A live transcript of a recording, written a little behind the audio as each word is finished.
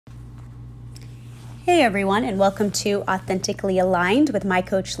Hey everyone, and welcome to Authentically Aligned with my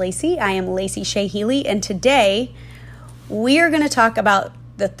coach Lacey. I am Lacey Shea Healy, and today we are going to talk about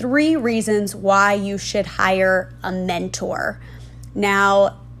the 3 reasons why you should hire a mentor.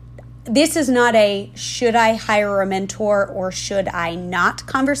 Now, this is not a should I hire a mentor or should I not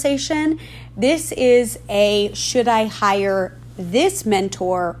conversation. This is a should I hire this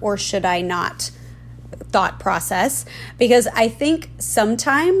mentor or should I not thought process, because I think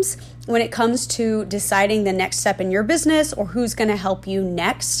sometimes when it comes to deciding the next step in your business or who's going to help you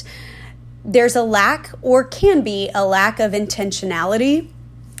next, there's a lack or can be a lack of intentionality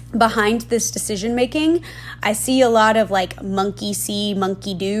behind this decision making. I see a lot of like monkey see,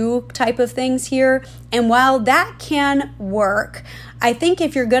 monkey do type of things here. And while that can work, I think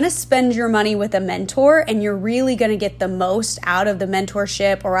if you're going to spend your money with a mentor and you're really going to get the most out of the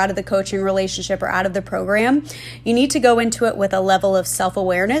mentorship or out of the coaching relationship or out of the program, you need to go into it with a level of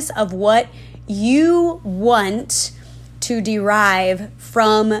self-awareness of what you want to derive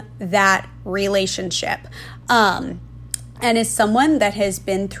from that relationship. And as someone that has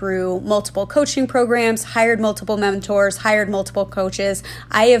been through multiple coaching programs, hired multiple mentors, hired multiple coaches,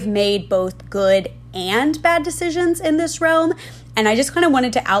 I have made both good and bad decisions in this realm. And I just kind of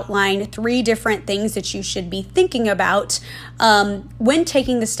wanted to outline 3 different things that you should be thinking about when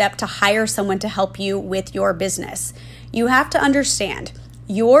taking the step to hire someone to help you with your business. You have to understand,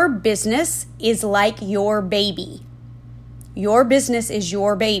 your business is like your baby. Your business is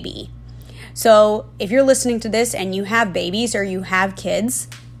your baby. So if you're listening to this and you have babies or you have kids,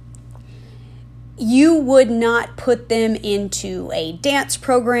 you would not put them into a dance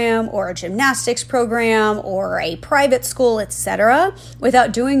program or a gymnastics program or a private school, etc.,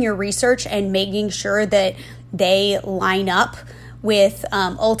 without doing your research and making sure that they line up with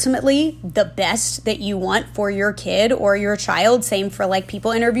ultimately the best that you want for your kid or your child. Same for like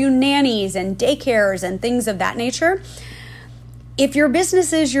people interview nannies and daycares and things of that nature. If your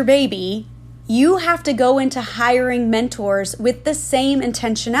business is your baby, you have to go into hiring mentors with the same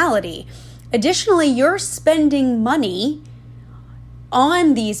intentionality. Additionally, you're spending money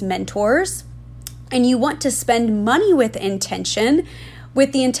on these mentors, and you want to spend money with intention,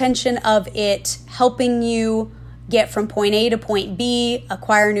 with the intention of it helping you get from point A to point B,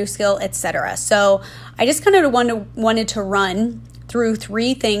 acquire a new skill, etc. So I just kind of wanted to run through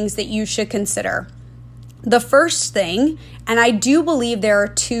 3 things that you should consider. The first thing, and I do believe there are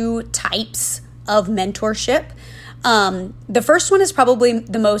 2 types of mentorship. The first one is probably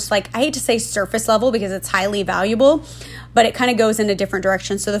the most, I hate to say surface level because it's highly valuable, but it kind of goes in a different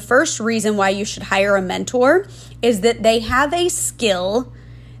direction. So the first reason why you should hire a mentor is that they have a skill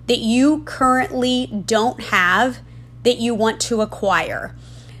that you currently don't have that you want to acquire.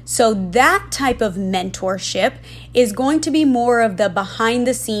 So that type of mentorship is going to be more of the behind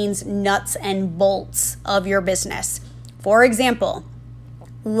the scenes nuts and bolts of your business. For example,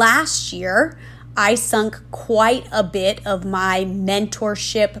 last year, I sunk quite a bit of my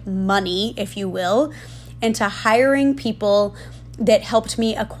mentorship money, if you will, into hiring people that helped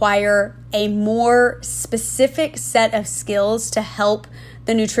me acquire a more specific set of skills to help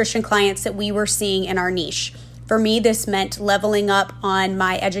the nutrition clients that we were seeing in our niche. For me, this meant leveling up on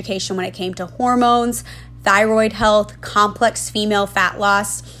my education when it came to hormones, thyroid health, complex female fat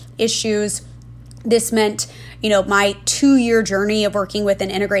loss issues. This meant, my 2-year journey of working with an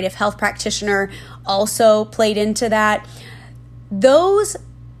integrative health practitioner also played into that. Those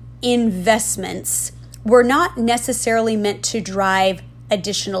investments were not necessarily meant to drive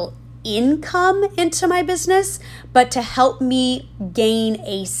additional income into my business, but to help me gain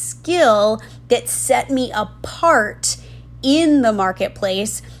a skill that set me apart in the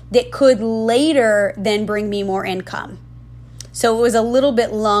marketplace that could later then bring me more income. So it was a little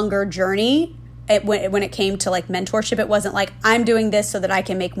bit longer journey. When it came to mentorship, it wasn't like I'm doing this so that I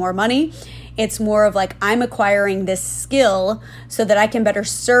can make more money. It's more of I'm acquiring this skill so that I can better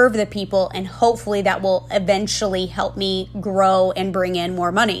serve the people, and hopefully that will eventually help me grow and bring in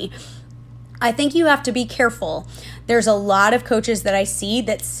more money. I think you have to be careful. There's a lot of coaches that I see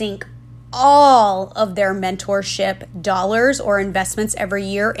that sink all of their mentorship dollars or investments every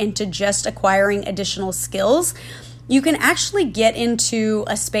year into just acquiring additional skills. You can actually get into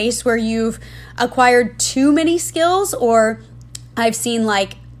a space where you've acquired too many skills, or I've seen I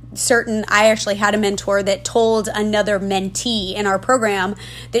actually had a mentor that told another mentee in our program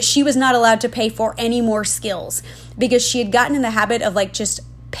that she was not allowed to pay for any more skills because she had gotten in the habit of just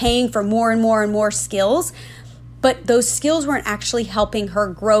paying for more and more and more skills. But those skills weren't actually helping her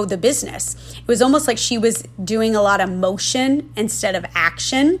grow the business. It was almost like she was doing a lot of motion instead of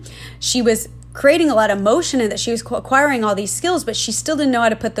action. She was creating a lot of motion and that she was acquiring all these skills, but she still didn't know how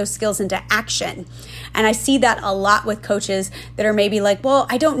to put those skills into action. And I see that a lot with coaches that are maybe like, well,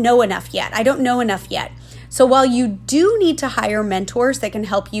 I don't know enough yet. So while you do need to hire mentors that can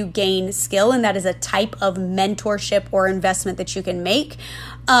help you gain skill, and that is a type of mentorship or investment that you can make,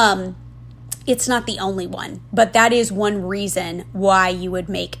 it's not the only one, but that is one reason why you would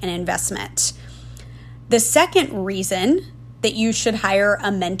make an investment. The second reason that you should hire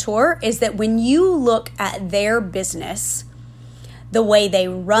a mentor is that when you look at their business, the way they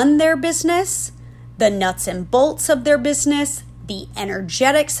run their business, the nuts and bolts of their business, the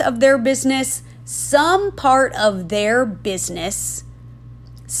energetics of their business, some part of their business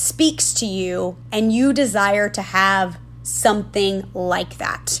speaks to you and you desire to have something like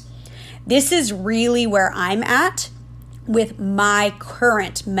that. This is really where I'm at with my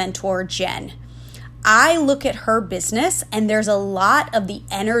current mentor, Jen. I look at her business and there's a lot of the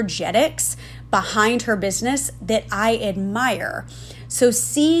energetics behind her business that I admire. So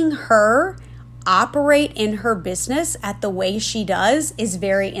seeing her operate in her business at the way she does is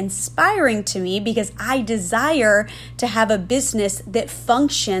very inspiring to me because I desire to have a business that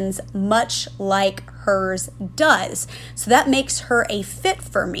functions much like hers does. So that makes her a fit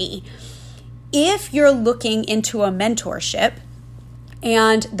for me. If you're looking into a mentorship,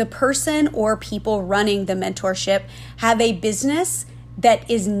 and the person or people running the mentorship have a business that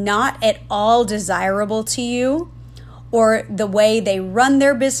is not at all desirable to you, or the way they run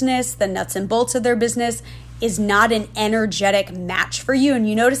their business, the nuts and bolts of their business, is not an energetic match for you, and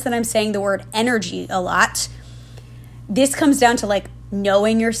you notice that I'm saying the word energy a lot, this comes down to like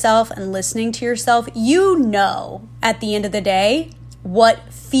knowing yourself and listening to yourself. You know at the end of the day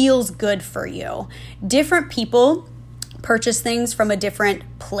what feels good for you. Different people purchase things from a different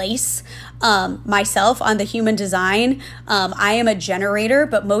place. Myself on the human design, I am a generator,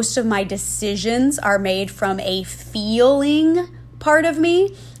 but most of my decisions are made from a feeling part of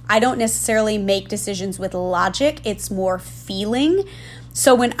me. I don't necessarily make decisions with logic. It's more feeling.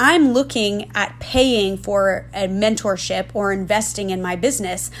 So when I'm looking at paying for a mentorship or investing in my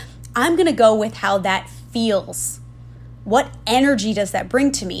business, I'm going to go with how that feels. What energy does that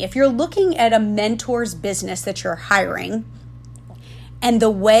bring to me? If you're looking at a mentor's business that you're hiring and the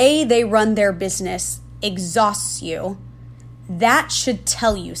way they run their business exhausts you, that should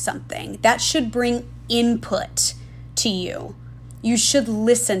tell you something. That should bring input to you. You should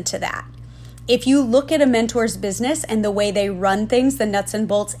listen to that. If you look at a mentor's business and the way they run things, the nuts and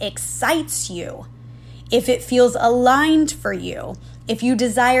bolts, excites you, if it feels aligned for you, if you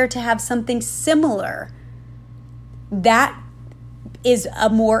desire to have something similar, that is a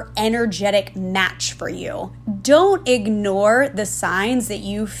more energetic match for you. Don't ignore the signs that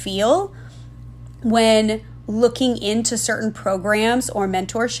you feel when looking into certain programs or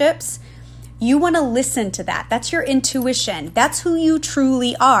mentorships. You want to listen to that. That's your intuition. That's who you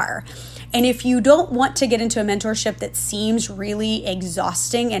truly are. And if you don't want to get into a mentorship that seems really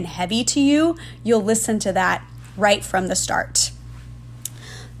exhausting and heavy to you, you'll listen to that right from the start.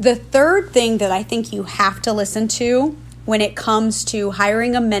 The third thing that I think you have to listen to when it comes to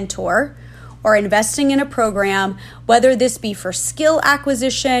hiring a mentor or investing in a program, whether this be for skill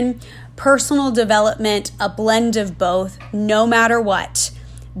acquisition, personal development, a blend of both, no matter what,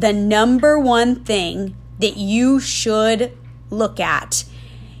 the number one thing that you should look at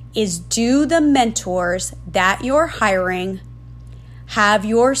is, do the mentors that you're hiring have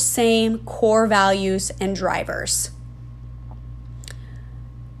your same core values and drivers?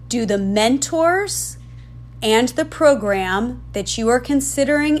 Do the mentors and the program that you are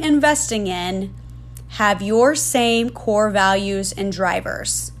considering investing in have your same core values and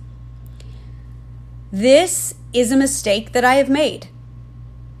drivers? This is a mistake that I have made.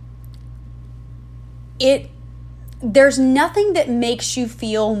 There's nothing that makes you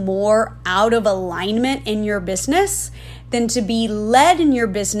feel more out of alignment in your business than to be led in your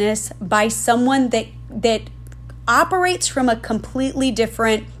business by someone that operates from a completely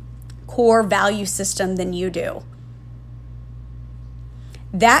different core value system than you do.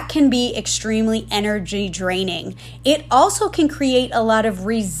 That can be extremely energy draining. It also can create a lot of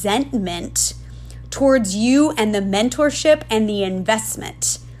resentment towards you and the mentorship and the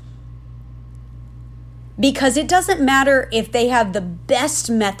investment. Because it doesn't matter if they have the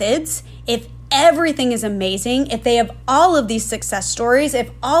best methods, if everything is amazing, if they have all of these success stories, if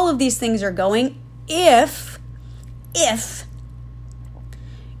all of these things are going, if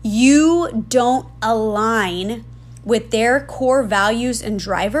you don't align with their core values and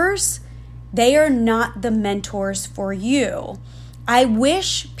drivers, they are not the mentors for you. I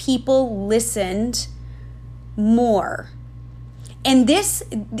wish people listened more. And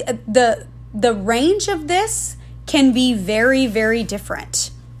the range of this can be very, very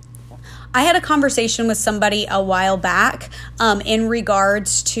different. I had a conversation with somebody a while back in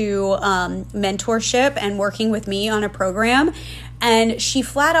regards to mentorship and working with me on a program. And she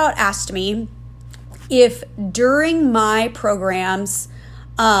flat out asked me if during my programs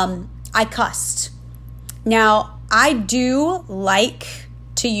I cussed. Now, I do like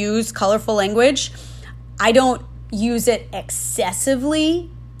to use colorful language. I don't use it excessively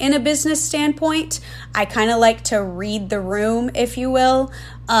in a business standpoint. I kind of like to read the room, if you will.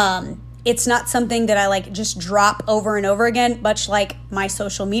 It's not something that I like just drop over and over again, much like my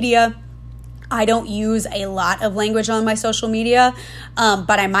social media. I don't use a lot of language on my social media,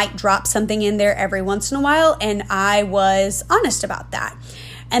 but I might drop something in there every once in a while, and I was honest about that.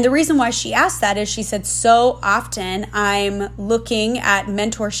 And the reason why she asked that is she said, so often I'm looking at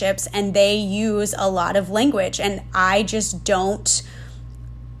mentorships and they use a lot of language, and I just don't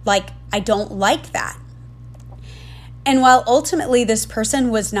like that. And while ultimately this person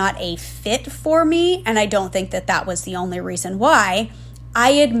was not a fit for me, and I don't think that that was the only reason why,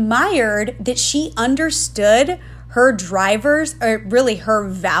 I admired that she understood her drivers, or really her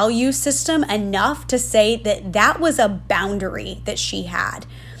value system, enough to say that that was a boundary that she had,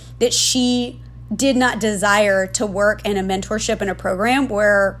 that she did not desire to work in a mentorship in a program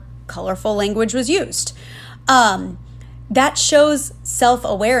where colorful language was used. That shows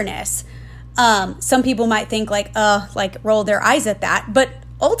self-awareness. Some people might think like roll their eyes at that, but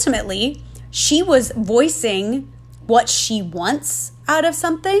ultimately she was voicing what she wants out of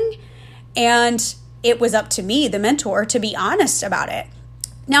something, and it was up to me, the mentor, to be honest about it.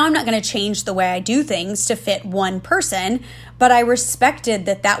 Now, I'm not going to change the way I do things to fit one person, but I respected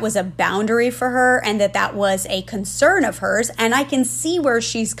that that was a boundary for her and that that was a concern of hers, and I can see where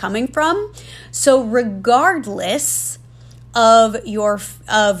she's coming from. So regardless of your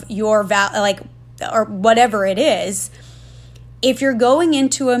or whatever it is, if you're going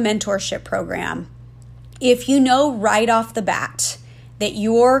into a mentorship program, if you know right off the bat that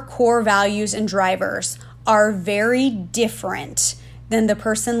your core values and drivers are very different than the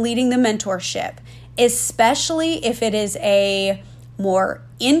person leading the mentorship, especially if it is a more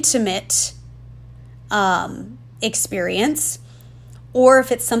intimate experience, or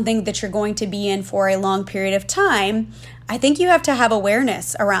if it's something that you're going to be in for a long period of time, I think you have to have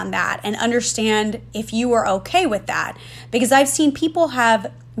awareness around that and understand if you are okay with that. Because I've seen people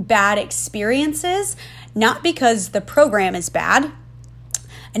have bad experiences, not because the program is bad,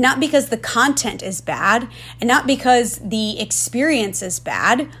 and not because the content is bad, and not because the experience is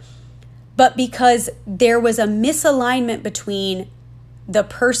bad, but because there was a misalignment between the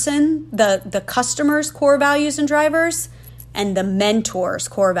person, the customer's core values and drivers, and the mentor's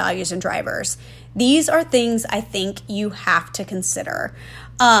core values and drivers. These are things I think you have to consider.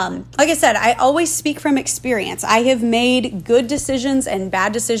 Like I said, I always speak from experience. I have made good decisions and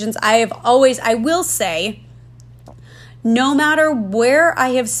bad decisions. I will say, no matter where I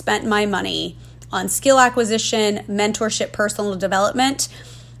have spent my money on skill acquisition, mentorship, personal development,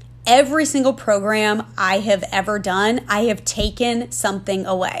 every single program I have ever done, I have taken something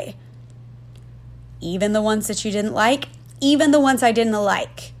away. Even the ones that you didn't like, even the ones I didn't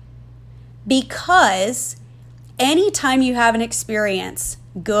like. Because anytime you have an experience,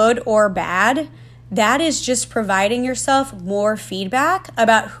 good or bad, that is just providing yourself more feedback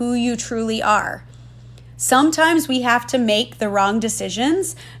about who you truly are. Sometimes we have to make the wrong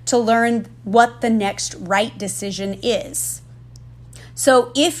decisions to learn what the next right decision is.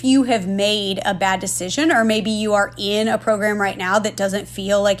 So if you have made a bad decision, or maybe you are in a program right now that doesn't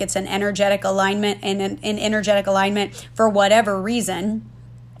feel like it's an energetic alignment and an energetic alignment for whatever reason,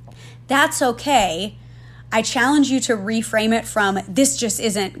 that's okay. I challenge you to reframe it from this just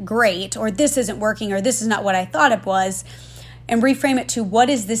isn't great, or this isn't working, or this is not what I thought it was, and reframe it to what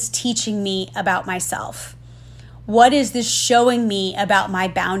is this teaching me about myself? What is this showing me about my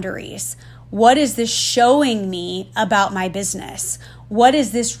boundaries? What is this showing me about my business? What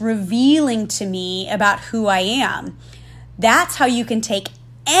is this revealing to me about who I am? That's how you can take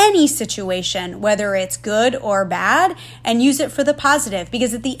any situation, whether it's good or bad, and use it for the positive.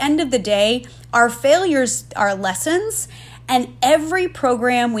 Because at the end of the day, our failures are lessons, and every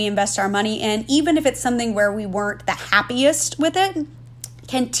program we invest our money in, even if it's something where we weren't the happiest with it,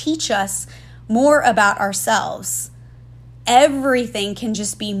 can teach us more about ourselves. Everything can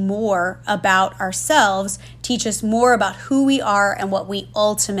just be more about ourselves, teach us more about who we are and what we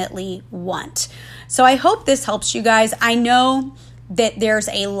ultimately want. So I hope this helps you guys. I know that there's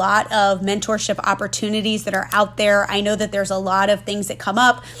a lot of mentorship opportunities that are out there. I know that there's a lot of things that come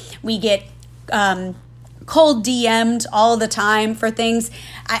up. We get cold DM'd all the time for things,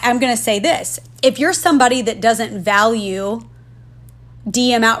 I'm going to say this. If you're somebody that doesn't value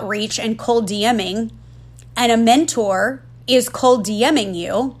DM outreach and cold DMing, and a mentor is cold DMing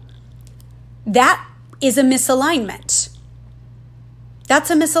you, that is a misalignment. That's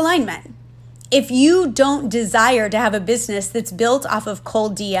a misalignment. If you don't desire to have a business that's built off of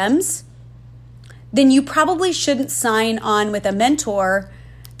cold DMs, then you probably shouldn't sign on with a mentor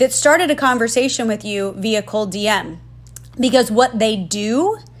that started a conversation with you via cold DM. Because what they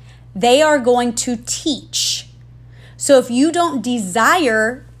do, they are going to teach. So if you don't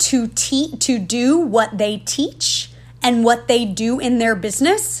desire to do what they teach and what they do in their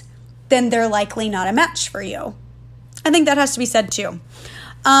business, then they're likely not a match for you. I think that has to be said too.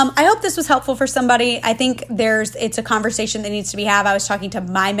 I hope this was helpful for somebody. I think it's a conversation that needs to be had. I was talking to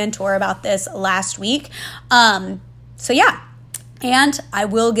my mentor about this last week. So yeah. And I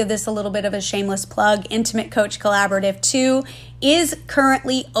will give this a little bit of a shameless plug. Intimate Coach Collaborative 2 is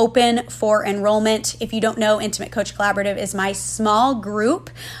currently open for enrollment. If you don't know, Intimate Coach Collaborative is my small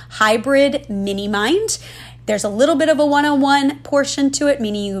group hybrid mini mind. There's a little bit of a one-on-one portion to it,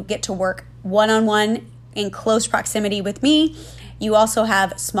 meaning you get to work one-on-one in close proximity with me. You also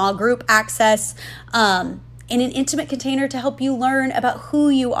have small group access in an intimate container to help you learn about who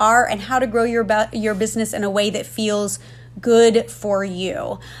you are and how to grow your business in a way that feels good for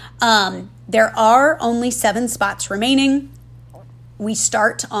you. There are only 7 spots remaining. We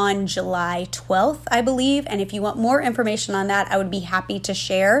start on July 12th, I believe. And if you want more information on that, I would be happy to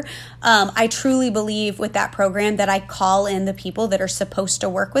share. I truly believe with that program that I call in the people that are supposed to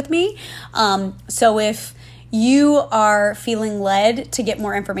work with me. So if you are feeling led to get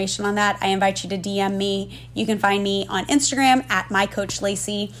more information on that, I invite you to DM me. You can find me on Instagram at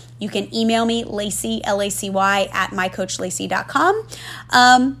mycoachlacey. You can email me, Lacy, Lacy, at mycoachlacey.com.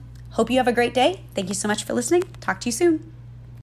 Hope you have a great day. Thank you so much for listening. Talk to you soon.